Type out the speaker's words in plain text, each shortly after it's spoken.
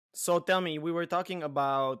So tell me, we were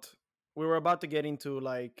about to get into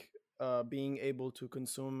like being able to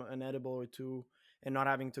consume an edible or two and not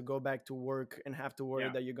having to go back to work and have to worry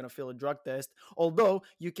Yeah. that you're gonna fail a drug test. Although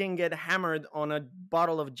you can get hammered on a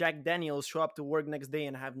bottle of Jack Daniels, show up to work next day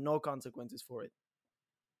and have no consequences for it,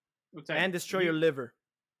 Well, and destroy your liver.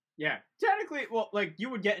 yeah, technically, well, like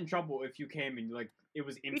you would get in trouble if you came and like it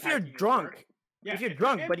was If you're impacting your work. drunk, Yeah, if you're if you're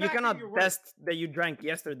drunk, but you impacting cannot your work. test that you drank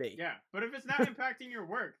yesterday. Yeah, but if it's not impacting your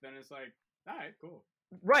work, then it's like, all right, cool.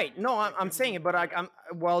 Right. No, Like, I'm saying it, but like,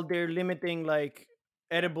 while they're limiting like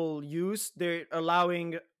edible use, they're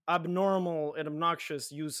allowing abnormal and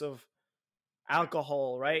obnoxious use of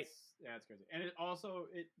alcohol, right? It's crazy, and it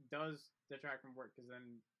does detract from work because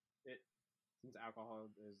then it since alcohol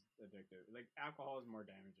is addictive, like alcohol is more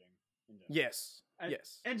damaging in general. Yes. And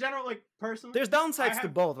yes. in general, like personally, There's downsides to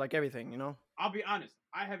both, like everything, you know. I'll be honest,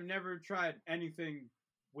 I have never tried anything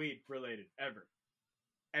weed related ever,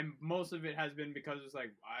 and most of it has been because it's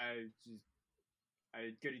like I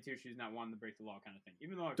goody two shoes, not wanting to break the law kind of thing.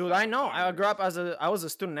 Even though Dude, I know. I grew up I was a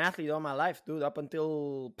student athlete all my life, dude, up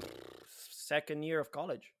until second year of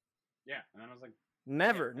college. Yeah, and then I was like,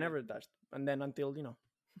 never touched, and then until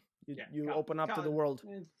you open up to the world.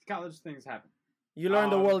 College things happen. You learn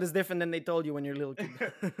the world is different than they told you when you're a little kid.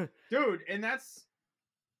 Dude, and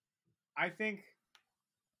I think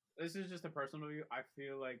this is just a personal view. I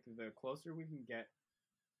feel like the closer we can get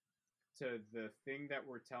to the thing that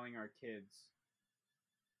we're telling our kids,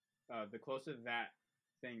 the closer that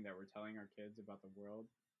thing that we're telling our kids about the world,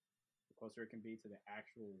 the closer it can be to the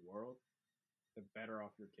actual world, the better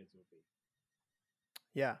off your kids will be.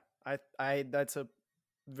 Yeah, I that's a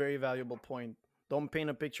very valuable point. Don't paint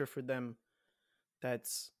a picture for them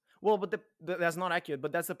that's but that's not accurate.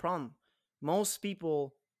 But that's the problem. Most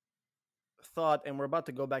people thought, and we're about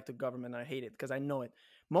to go back to government. I hate it because I know it.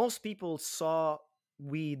 Most people saw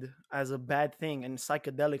weed as a bad thing and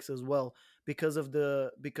psychedelics as well because of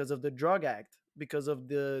the drug act, because of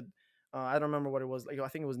the I don't remember what it was. Like, I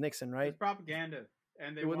think it was Nixon, right? It was propaganda,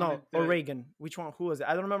 and they or Reagan. Which one? Who was it?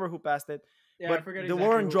 I don't remember who passed it. Yeah, but I forget the exactly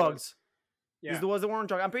war on drugs. Yeah, it was the war on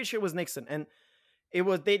drugs. I'm pretty sure it was Nixon, and it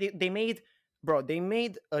was they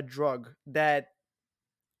made a drug that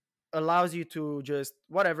allows you to just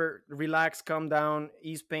whatever, relax, calm down,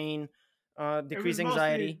 ease pain, decrease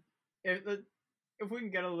anxiety. If we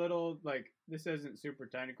can get a little, like, this isn't super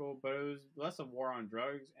technical, but it was less a war on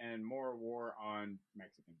drugs and more a war on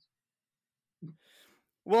Mexicans.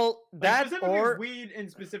 Well, that specifically or weed,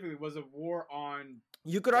 and specifically was a war on.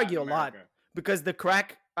 You could argue a lot because the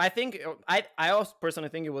crack. I think I also personally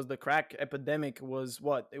think it was the crack epidemic was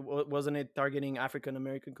what wasn't it targeting African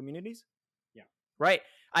American communities? Yeah. Right.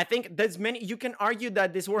 I think there's many. You can argue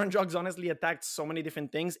that this war on drugs honestly attacked so many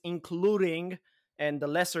different things, including, and the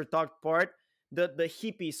lesser talked part, the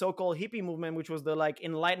hippie, so-called hippie movement, which was the like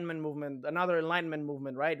enlightenment movement, another enlightenment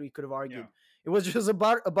movement, right? We could have argued it was just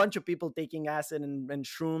about a bunch of people taking acid and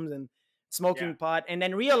shrooms and smoking pot, and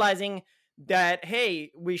then realizing that, hey,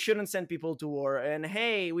 we shouldn't send people to war, and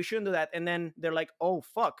hey, we shouldn't do that, and then they're like, oh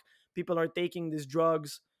fuck, people are taking these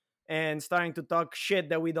drugs and starting to talk shit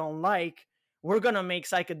that we don't like. We're gonna make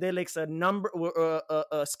psychedelics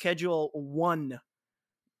a Schedule 1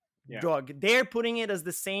 drug. They're putting it as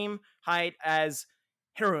the same height as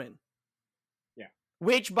heroin. Yeah.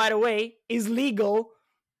 Which, by the way, is legal,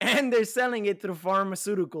 and they're selling it through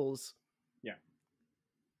pharmaceuticals. Yeah.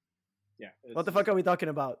 Yeah. What the fuck are we talking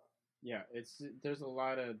about? Yeah, there's a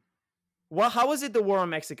lot of. Well, how was it the war on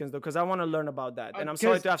Mexicans though? Because I want to learn about that, and I'm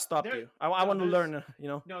sorry to have stopped you. I want to learn.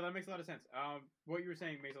 No, that makes a lot of sense. What you were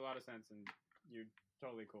saying makes a lot of sense, and you're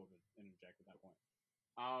totally cool to interject at that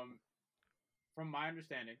point. From my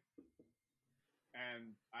understanding,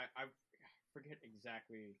 and I forget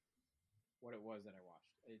exactly what it was that I watched.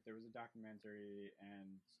 There was a documentary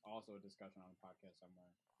and also a discussion on a podcast somewhere.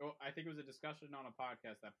 Oh, I think it was a discussion on a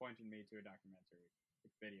podcast that pointed me to a documentary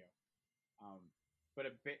video. But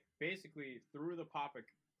basically, through the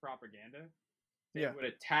propaganda, they would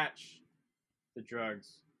attach the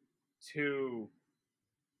drugs to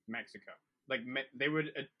Mexico. Like, they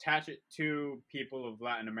would attach it to people of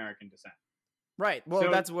Latin American descent. Right. Well,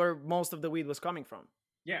 that's where most of the weed was coming from.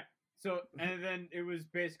 Yeah. So, and then it was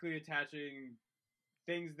basically attaching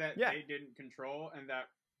things that they didn't control, and that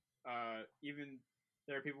even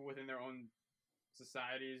there are people within their own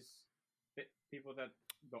societies, people that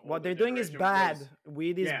what they're doing is bad.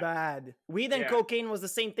 Weed is bad. Weed and cocaine was the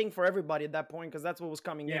same thing for everybody at that point, because that's what was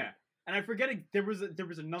coming in. Yeah, and I forget there was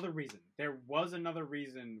another reason. There was another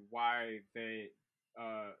reason why they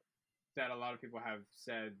that a lot of people have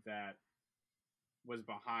said that was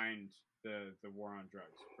behind the war on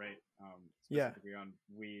drugs, right? Yeah. Specifically on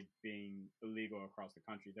weed being illegal across the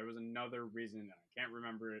country. There was another reason, and I can't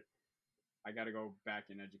remember it. I got to go back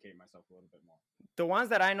and educate myself a little bit more. The ones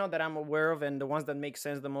that I know that I'm aware of and the ones that make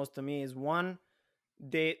sense the most to me is one,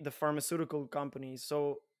 the pharmaceutical companies.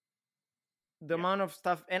 So the Yeah, amount of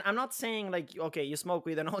stuff, and I'm not saying like, okay, you smoke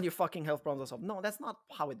weed and all your fucking health problems are solved. No, that's not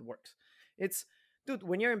how it works. It's, dude,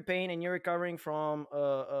 when you're in pain and you're recovering from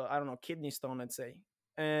I don't know, kidney stone, let's say,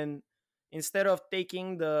 and instead of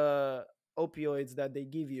taking the opioids that they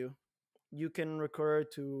give you, you can recur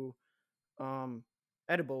to um,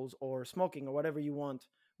 edibles or smoking or whatever you want.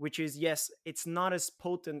 Which is, yes, it's not as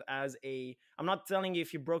potent as a. I'm not telling you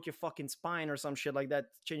if you broke your fucking spine or some shit like that,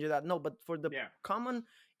 change it out. No, but for the yeah, common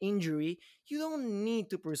injury, you don't need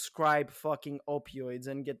to prescribe fucking opioids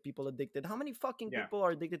and get people addicted. How many fucking yeah, people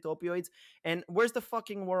are addicted to opioids? And where's the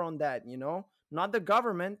fucking war on that? Not the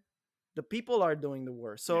government. The people are doing the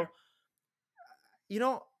work. yeah, So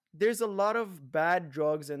there's a lot of bad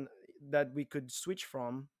drugs and that we could switch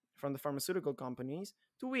from the pharmaceutical companies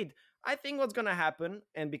to weed. I think what's going to happen,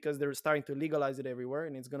 and because they're starting to legalize it everywhere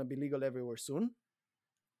and it's going to be legal everywhere soon,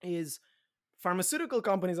 is pharmaceutical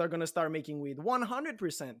companies are going to start making weed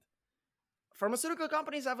 100%. Pharmaceutical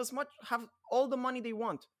companies have all the money they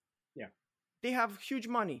want. yeah. They have huge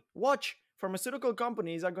money. Watch, pharmaceutical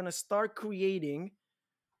companies are going to start creating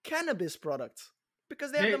cannabis products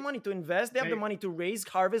because they have the They money to invest, they have the they money to raise,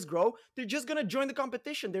 harvest, grow. They're just going to join the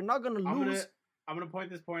competition. They're not going to I'm gonna lose. I'm gonna point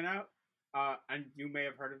this point out. And you may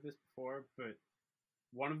have heard of this before, but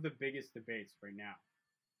one of the biggest debates right now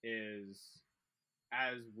is,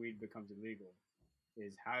 as weed becomes illegal,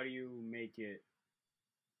 is how do you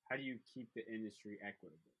keep the industry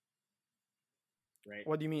equitable, right?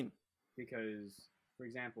 What do you mean? Because, for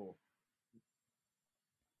example,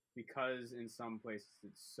 because in some places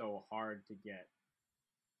it's so hard to get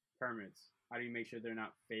permits, how do you make sure they're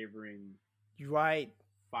not favoring You're right.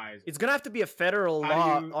 Pfizer? It's going to have to be a federal How do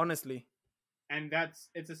law, you honestly. and it's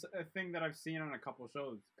a thing that I've seen on a couple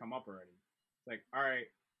shows come up already. It's like, all right,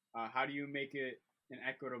 how do you make it an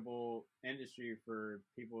equitable industry for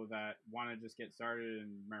people that want to just get started in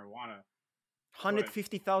marijuana? But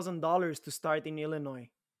 $150,000 to start in Illinois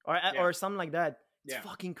yeah, or something like that. It's yeah,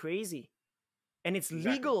 fucking crazy. And it's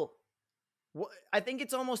exactly. legal. I think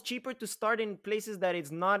it's almost cheaper to start in places that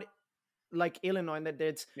it's not like Illinois, and that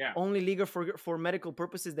it's Yeah, only legal for medical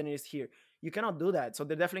purposes than it is here. You cannot do that. So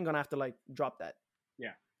they're definitely going to have to like drop that.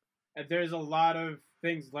 yeah. And there's a lot of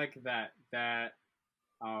things like that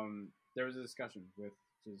there was a discussion with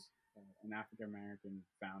just an African American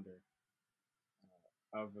founder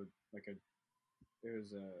of it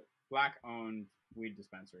was a black owned weed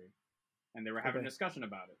dispensary, and they were having Okay. a discussion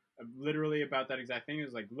about it, literally about that exact thing. It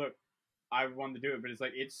was like, look, I wanted to do it, but it's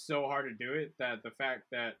like it's so hard to do it that the fact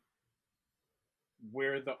that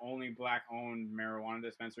we're the only black owned marijuana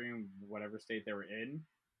dispensary in whatever state they were in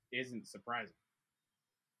isn't surprising.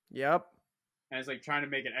 Yep. And it's like trying to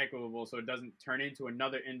make it equitable so it doesn't turn into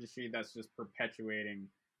another industry that's just perpetuating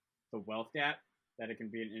the wealth gap. That it can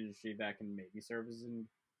be an industry that can maybe serve as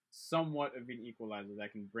somewhat of an equalizer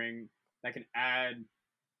that can add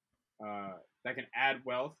that can add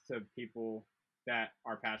wealth to people that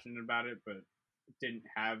are passionate about it but didn't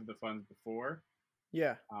have the funds before.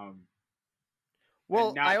 Yeah. And Well,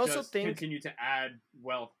 I not also just think continue to add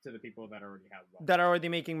wealth to the people that already have wealth. that are already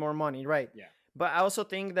making more money, right? Yeah, But I also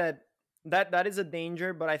think that is a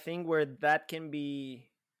danger. But I think where that can be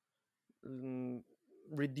mm,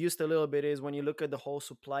 reduced a little bit is when you look at the whole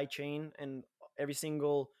supply chain and every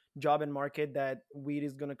single job and market that weed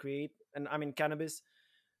is going to create, and I mean cannabis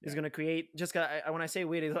is yeah, going to create. Just when I say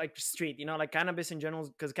weed, it's like street, like cannabis in general,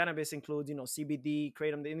 because cannabis includes CBD,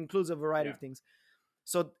 kratom. It includes a variety yeah, of things.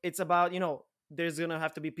 So it's about there's gonna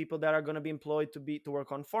have to be people that are gonna be employed to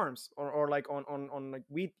work on farms or like on like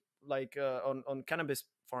wheat, like on cannabis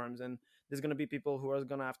farms, and there's gonna be people who are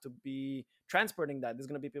gonna have to be transporting that. There's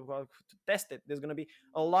gonna be people who have to test it. There's gonna be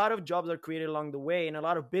a lot of jobs are created along the way, and a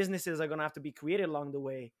lot of businesses are gonna have to be created along the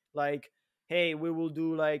way. Like, hey, we will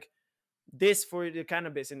do like this for the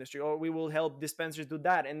cannabis industry, or we will help dispensers do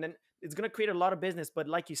that, and then it's gonna create a lot of business. But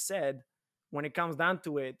like you said, when it comes down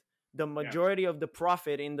to it, the yeah, majority of the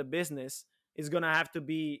profit in the business is going to have to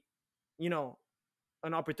be you know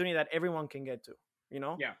an opportunity that everyone can get to,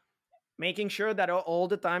 yeah, making sure that all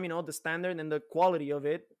the time the standard and the quality of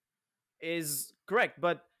it is correct.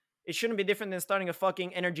 But it shouldn't be different than starting a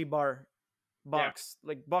fucking energy bar yeah, box,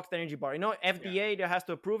 like boxed energy bar, yeah. FDA that has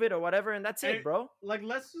to approve it or whatever, and that's And it, bro. like,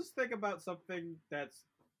 let's just think about something that's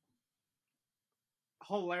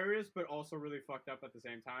hilarious but also really fucked up at the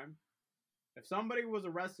same time. If somebody was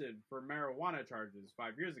arrested for marijuana charges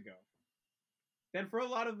 5 years ago, then for a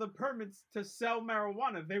lot of the permits to sell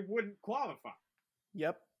marijuana, they wouldn't qualify.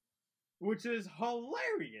 Yep. Which is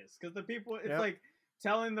hilarious because the people, it's Yep. like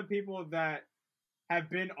telling the people that have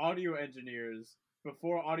been audio engineers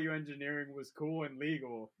before audio engineering was cool and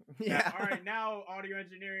legal. Yeah. That, all right, now audio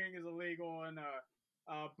engineering is illegal, and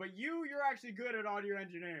but you're actually good at audio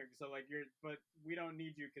engineering, so like but we don't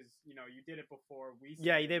need you because you did it before we.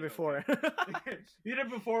 Yeah, you did before. Okay. You did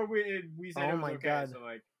it before we said it was my okay. God. So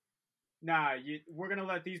like, nah, we're gonna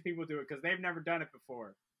let these people do it because they've never done it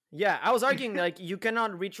before. Yeah, I was arguing like you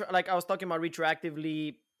cannot like I was talking about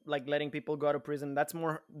retroactively like letting people go out of prison. That's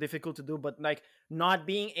more difficult to do, but like not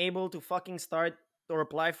being able to fucking start or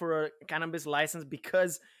apply for a cannabis license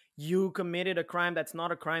because you committed a crime that's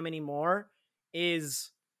not a crime anymore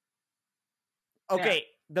is okay. Yeah.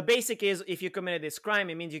 The basic is if you committed this crime,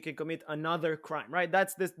 it means you can commit another crime, right?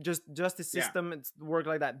 That's this just justice system. It's work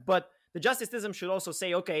like that. But the justice system should also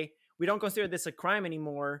say, okay, we don't consider this a crime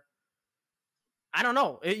anymore. I don't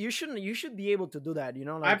know. You should be able to do that.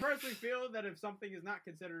 Like, I personally feel that if something is not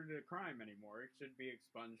considered a crime anymore, it should be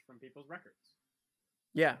expunged from people's records.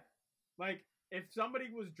 Yeah. Like if somebody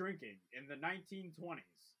was drinking in the 1920s,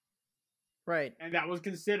 right, and that was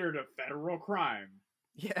considered a federal crime.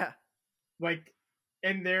 Yeah. Like,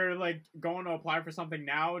 and they're like going to apply for something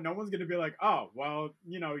now. No one's gonna be like, oh, well,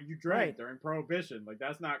 you drank during Prohibition. Like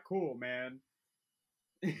that's not cool, man.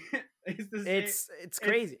 It's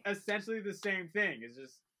crazy. It's essentially the same thing. It's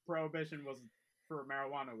just Prohibition for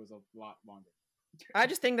marijuana was a lot longer. I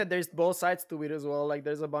just think that there's both sides to it as well. Like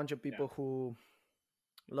there's a bunch of people who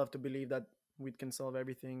love to believe that weed can solve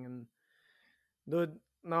everything, and dude,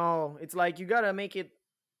 no, it's like you gotta make it.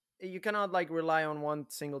 You cannot like rely on one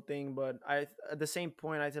single thing. But at the same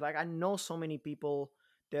point, I said like I know so many people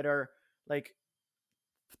that are like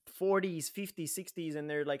 40s, 50s, 60s, and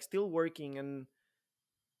they're like still working, and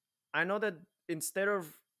I know that instead of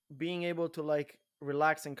being able to like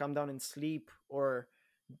relax and come down and sleep or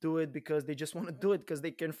do it because they just want to do it because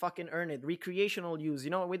they can fucking earn it, recreational use,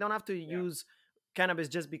 we don't have to use cannabis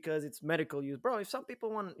just because it's medical use, bro. If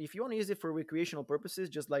you want to use it for recreational purposes,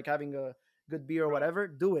 just like having a good beer or whatever,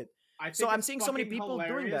 do it. So I'm seeing so many people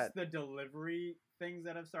doing that. The delivery things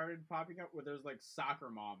that have started popping up where there's like soccer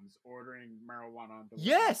moms ordering marijuana on delivery.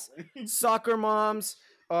 Yes, soccer moms,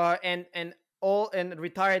 and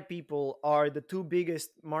retired people are the two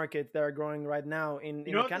biggest markets that are growing right now in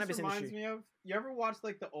the cannabis industry. Reminds me of? You ever watch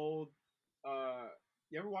like the old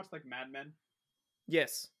you ever watch like Mad Men?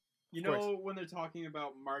 Yes. You know when they're talking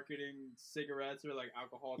about marketing cigarettes or like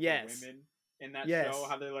alcohol to women in that show,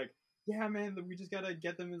 how they're like, yeah, man, we just gotta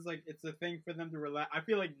get them as like it's a thing for them to relax. I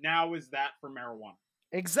feel like now is that for marijuana.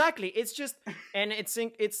 Exactly. It's just, and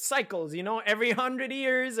it's cycles, every 100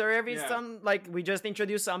 years or every like we just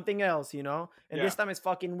introduce something else, and this time it's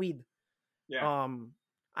fucking weed. Yeah.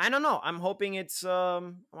 I don't know. I'm hoping it's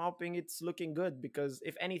looking good because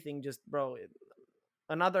if anything, just bro,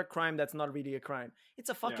 another crime that's not really a crime. It's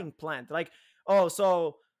a fucking plant. Like, oh,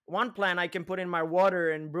 so one plant I can put in my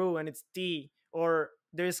water and brew and it's tea, or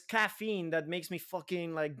there's caffeine that makes me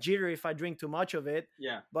fucking like jittery if I drink too much of it.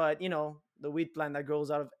 Yeah. But the weed plant that grows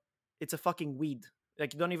out of it's a fucking weed.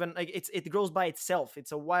 Like you don't even like it grows by itself.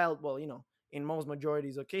 It's a wild, well, in most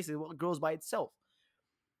majorities of cases, it grows by itself.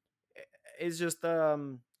 It's just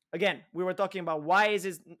again, we were talking about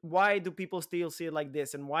why do people still see it like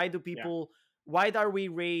this, and why are we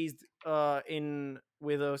raised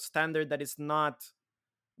with a standard that is not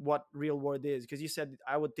what real world is? Because you said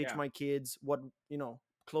I would teach my kids what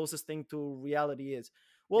closest thing to reality is.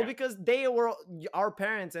 Well, because they were our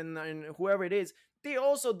parents and whoever it is, they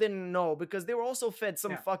also didn't know because they were also fed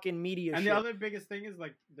some fucking media and shit. The other biggest thing is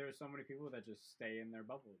like there's so many people that just stay in their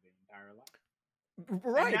bubble the entire life.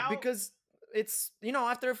 Right, because it's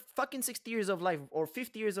after fucking 60 years of life or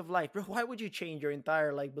 50 years of life, bro, why would you change your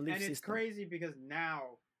entire like belief system? And it's crazy because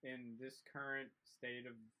now in this current state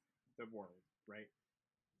of the world, right,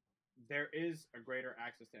 there is a greater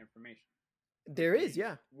access to information. There is,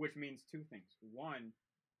 which means two things. One,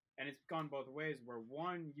 and it's gone both ways, where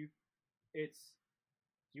one, you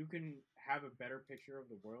can have a better picture of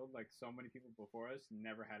the world like so many people before us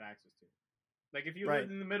never had access to. Like if you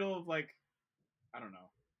lived in the middle of like, I don't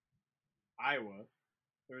know, Iowa,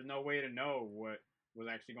 there was no way to know what was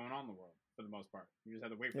actually going on in the world for the most part. You just had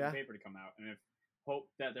to wait for the paper to come out and hope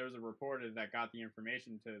that there was a reporter that got the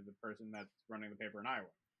information to the person that's running the paper in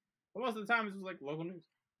Iowa. But most of the time, it was like local news.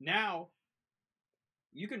 Now,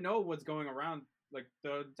 you can know what's going around like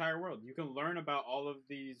the entire world. You can learn about all of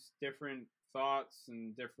these different thoughts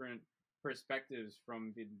and different perspectives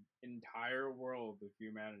from the entire world of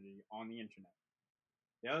humanity on the internet.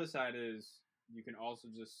 The other side is you can also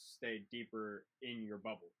just stay deeper in your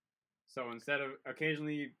bubble. So instead of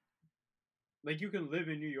occasionally, like, you can live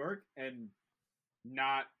in New York and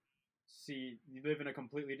not see, you live in a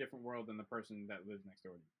completely different world than the person that lives next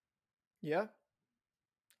door to you. Yeah.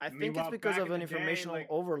 I think it's Meanwhile, because back of in an the day, informational like,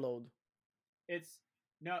 overload. it's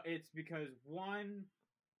no, it's because one,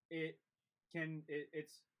 it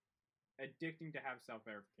it's addicting to have self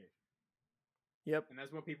verification, Yep. and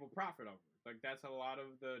that's what people profit over. Like, that's a lot of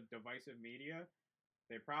the divisive media.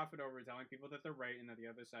 They profit over telling people that they're right and that the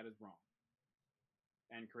other side is wrong,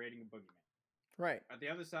 and creating a boogeyman. Right. At the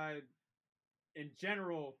other side, in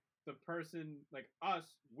general, the person like us,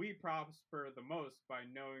 we prosper the most by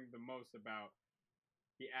knowing the most about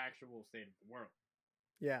the actual state of the world.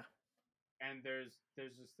 Yeah. And there's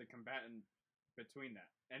just the combatant between that.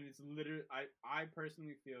 And it's literally, I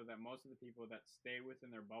personally feel that most of the people that stay within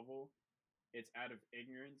their bubble, it's out of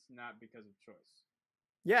ignorance, not because of choice.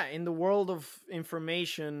 Yeah, in the world of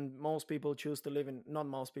information, most people choose to live in, not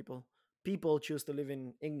most people, people choose to live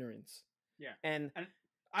in ignorance. Yeah. And And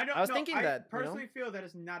I don't I was know, thinking I that, personally feel that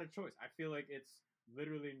it's not a choice. I feel like it's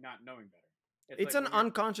literally not knowing better. It's it's like an when you're,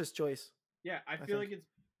 unconscious choice. yeah, I I feel think. like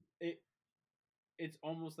it it's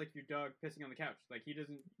almost like your dog pissing on the couch. Like, he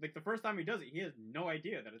doesn't, like, the first time he does it, he has no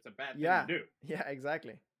idea that it's a bad thing Yeah. to do. Yeah,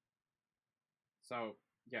 exactly. So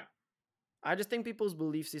yeah. I just think people's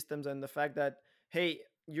belief systems and the fact that, hey,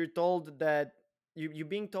 you're told that you're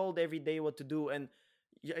being told every day what to do, and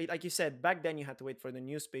like you said, back then you had to wait for the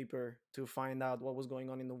newspaper to find out what was going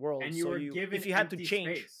on in the world. And you So were you, given if you had to empty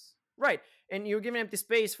change, space. right, and you're given empty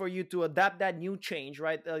space for you to adapt that new change,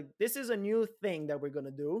 right? This is a new thing that we're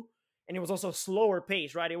gonna do, and it was also slower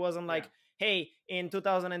pace, right? It wasn't Yeah. like, hey, in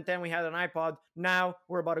 2010 we had an iPod, now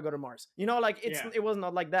we're about to go to Mars. You know, like Yeah. it was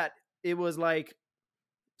not like that. It was like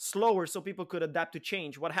slower so people could adapt to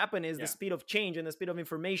change. What happened is the Yeah. speed of change and the speed of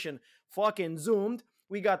information fucking zoomed.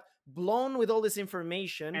 We got blown with all this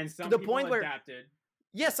information And to some the people point where, adapted.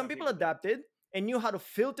 yes, some people didn't. adapted and knew how to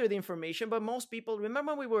filter the information, but most people,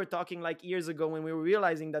 remember we were talking like years ago when we were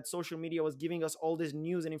realizing that social media was giving us all this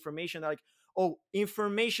news and information, like, oh,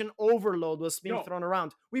 information overload was being No. thrown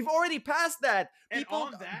around. We've already passed that. And People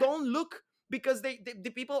on that, don't look, because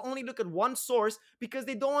the people only look at one source because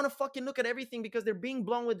they don't want to fucking look at everything because they're being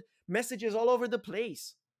blown with messages all over the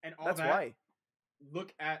place. and all That's that, why.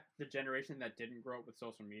 look at the generation that didn't grow up with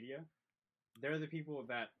social media. They're the people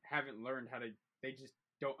that haven't learned how to, they just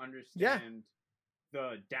don't understand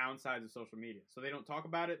the downsides of social media. So they don't talk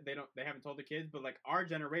about it. They haven't told the kids, but like our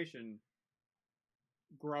generation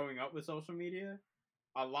growing up with social media,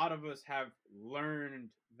 a lot of us have learned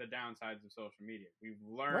the downsides of social media. We've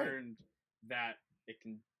learned that it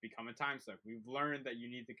can become a time suck. We've learned that you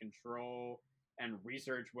need to control and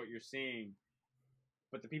research what you're seeing.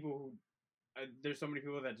 But the people who, there's so many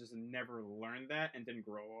people that just never learned that and didn't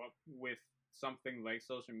grow up with something like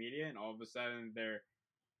social media, and all of a sudden they're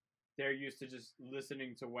used to just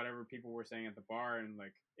listening to whatever people were saying at the bar, and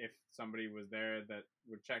like if somebody was there that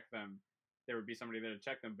would check them, there would be somebody there to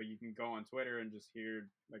check them, but you can go on Twitter and just hear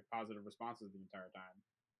like positive responses the entire time.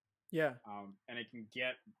 Yeah. And it can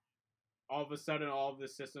get, all of a sudden, all of the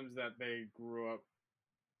systems that they grew up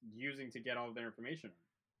using to get all of their information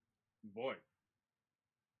void,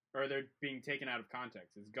 or they're being taken out of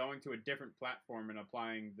context. It's going to a different platform and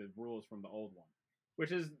applying the rules from the old one,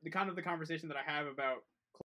 which is the kind of the conversation that I have about